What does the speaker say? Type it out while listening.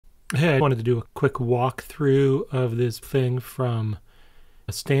Hey, I wanted to do a quick walkthrough of this thing from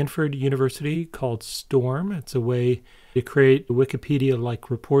Stanford University called Storm. It's a way to create Wikipedia-like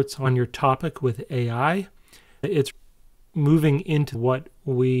reports on your topic with AI. It's moving into what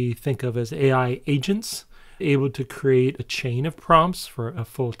we think of as AI agents, able to create a chain of prompts for a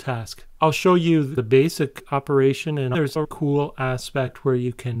full task. I'll show you the basic operation, and there's a cool aspect where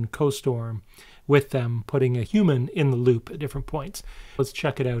you can CoStorm with them, putting a human in the loop at different points. Let's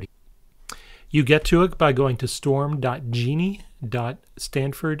check it out. You get to it by going to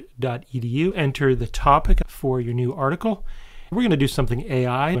storm.genie.stanford.edu. Enter the topic for your new article. We're going to do something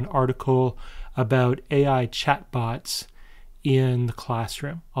AI, an article about AI chatbots in the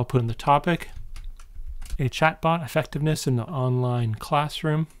classroom. I'll put in the topic, a chatbot effectiveness in the online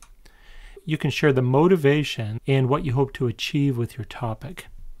classroom. You can share the motivation and what you hope to achieve with your topic.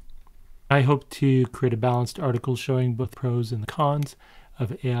 I hope to create a balanced article showing both pros and the cons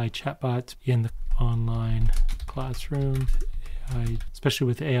of AI chatbots in the online classroom, especially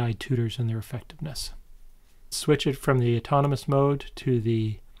with AI tutors and their effectiveness. Switch it from the autonomous mode to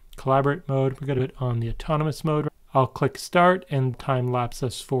the collaborate mode. We're going to do it on the autonomous mode. I'll click start and time lapse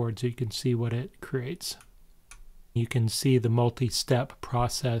us forward so you can see what it creates. You can see the multi-step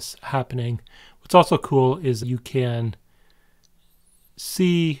process happening. What's also cool is you can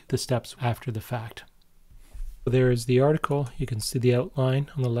see the steps after the fact. There is the article. You can see the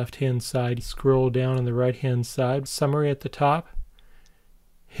outline on the left-hand side. Scroll down on the right-hand side. Summary at the top.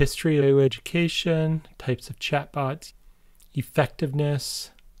 History of education, types of chatbots,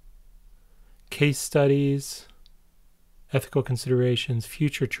 effectiveness, case studies, ethical considerations,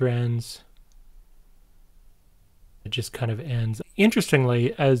 future trends. It just kind of ends.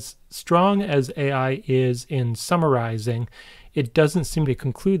 Interestingly, as strong as AI is in summarizing, it doesn't seem to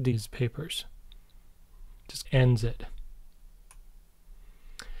conclude these papers. Just ends it.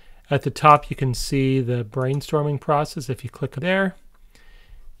 At the top, you can see the brainstorming process. If you click there,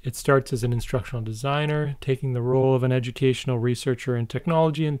 it starts as an instructional designer, taking the role of an educational researcher and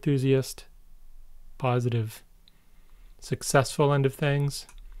technology enthusiast, positive, successful end of things,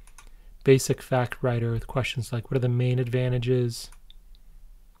 basic fact writer with questions like what are the main advantages,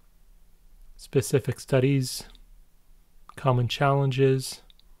 specific studies, common challenges.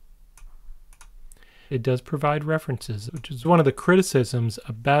 It does provide references, which is one of the criticisms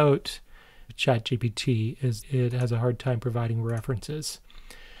about ChatGPT is it has a hard time providing references.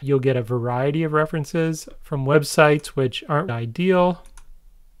 You'll get a variety of references from websites which aren't ideal,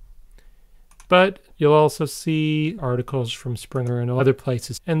 but you'll also see articles from Springer and other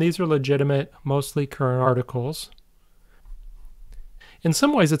places. And these are legitimate, mostly current articles. In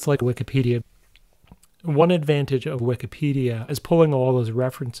some ways, it's like Wikipedia. One advantage of Wikipedia is pulling all those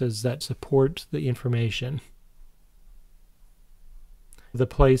references that support the information. The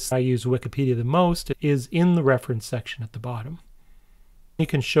place I use Wikipedia the most is in the reference section at the bottom. You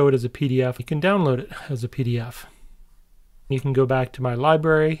can show it as a PDF. You can download it as a PDF. You can go back to my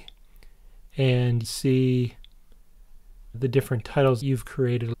library and see the different titles you've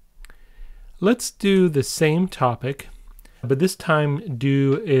created. Let's do the same topic, but this time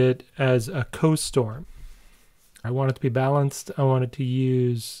do it as a CoStorm. I want it to be balanced. I want it to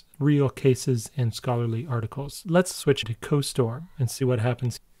use real cases and scholarly articles. Let's switch to CoStorm and see what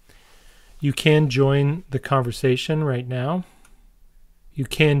happens. You can join the conversation right now. You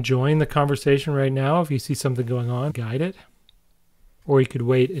can join the conversation right now if you see something going on, guide it. Or you could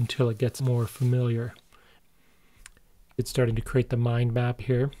wait until it gets more familiar. It's starting to create the mind map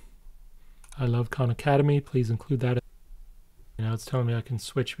here. I love Khan Academy. Please include that. Now it's telling me I can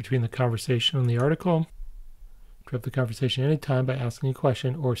switch between the conversation and the article. Interrupt the conversation anytime by asking a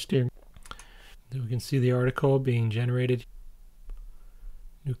question or steering. Then we can see the article being generated.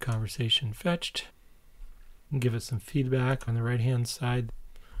 New conversation fetched. And give us some feedback on the right-hand side.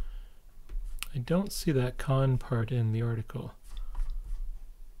 I don't see that con part in the article.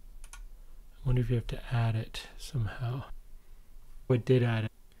 I wonder if you have to add it somehow. What did add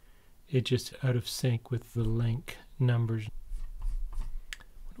it? It just out of sync with the link numbers. I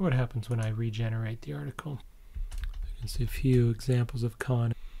wonder what happens when I regenerate the article. You can see a few examples of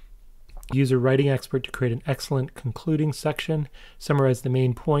con. Use a writing expert to create an excellent concluding section. Summarize the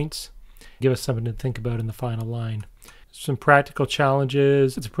main points. Give us something to think about in the final line. Some practical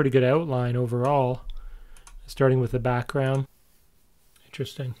challenges. It's a pretty good outline overall. Starting with the background.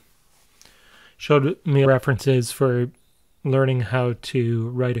 Interesting. Showed me references for learning how to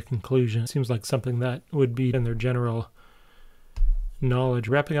write a conclusion. It seems like something that would be in their general knowledge.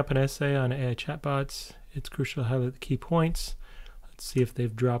 Wrapping up an essay on AI chatbots. It's crucial to highlight the key points. Let's see if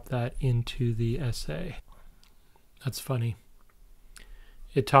they've dropped that into the essay. That's funny.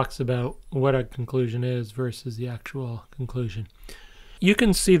 it talks about what a conclusion is versus the actual conclusion. You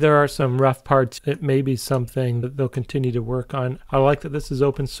can see there are some rough parts. It may be something that they'll continue to work on. I like that this is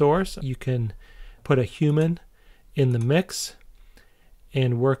open source. You can put a human in the mix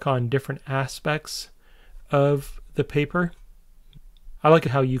and work on different aspects of the paper. I like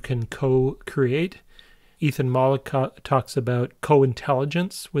how you can co-create. Ethan Mollick talks about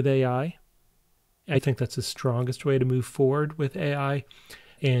co-intelligence with AI. I think that's the strongest way to move forward with AI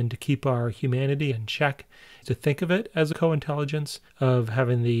and to keep our humanity in check, to think of it as a co-intelligence of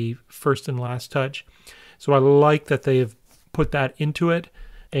having the first and last touch. So I like that they have put that into it,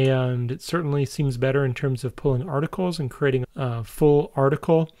 and it certainly seems better in terms of pulling articles and creating a full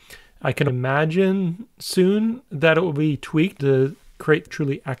article. I can imagine soon that it will be tweaked to create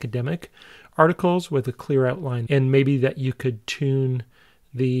truly academic articles with a clear outline, and maybe that you could tune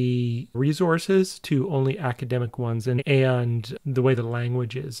the resources to only academic ones and the way the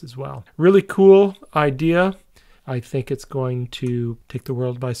language is as well. Really cool idea. I think it's going to take the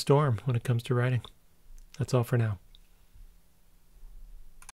world by storm when it comes to writing. That's all for now.